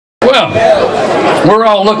Well, we're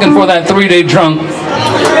all looking for that 3-day drunk.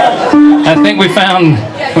 I think we found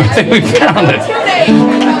it.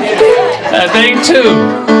 Day 2.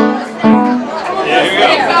 There you go.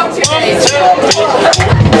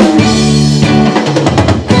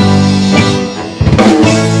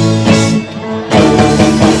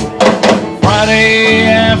 Friday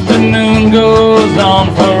afternoon goes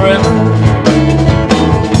on forever.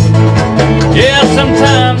 Yeah,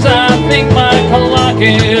 sometimes I think my clock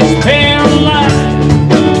is paralyzed.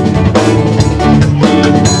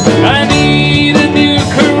 I need a new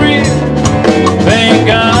career. Thank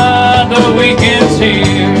God the weekend's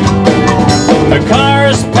here. The car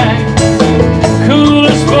is packed,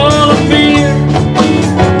 cooler's full of beer.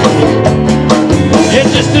 Yeah,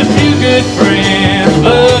 just a few good friends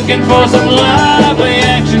looking for some lively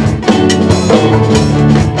action.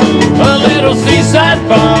 A little seaside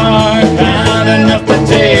bar, kind enough to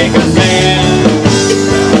take us in.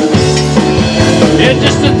 Yeah,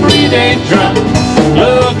 just a 3-day drunk,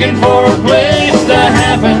 looking for a place to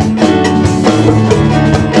happen.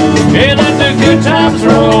 Yeah, let the good times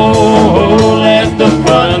roll, let the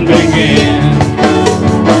fun begin.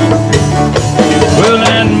 Well,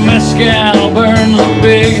 that mezcal burns a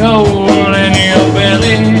big hole in your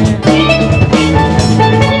belly.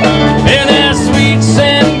 And that sweet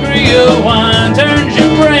sangria wine turns your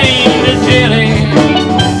brain to jelly.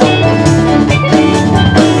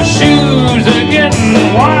 My shoes are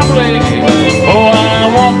getting wobbly, oh, I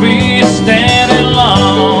won't be standing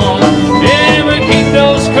long. Yeah, but keep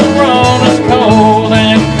those Coronas cold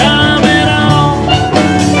and coming on.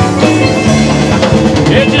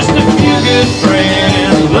 Yeah, just a few good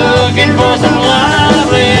friends looking for some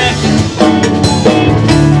lively action.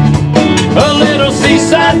 A little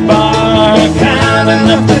seaside bar, kind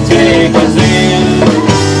enough to take us in.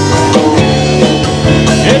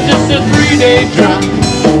 Yeah, just a 3-day drunk,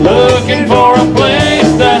 looking for a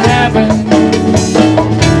place to happen.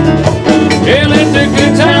 Yeah, let the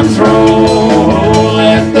good times roll,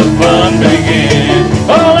 let the fun begin.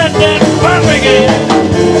 Oh, let that fun begin.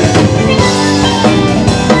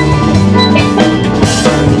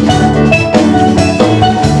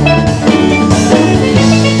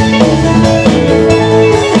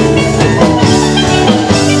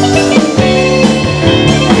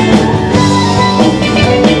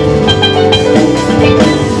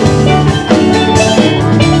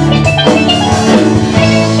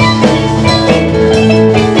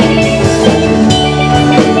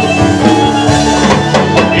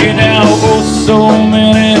 So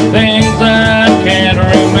many things I can't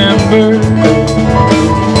remember.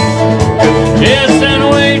 Yes, and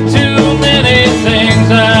way too many things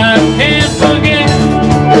I can't forget.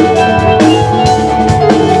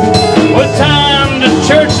 What time does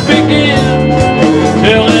church begin?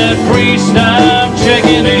 Till that priest I'm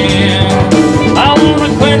checking in. I want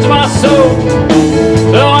to cleanse my soul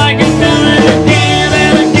so I can do it again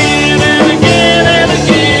and again and again and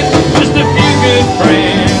again. Just a few good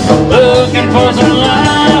friends looking for some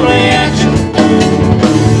lively action.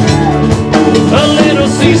 A little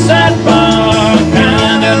seaside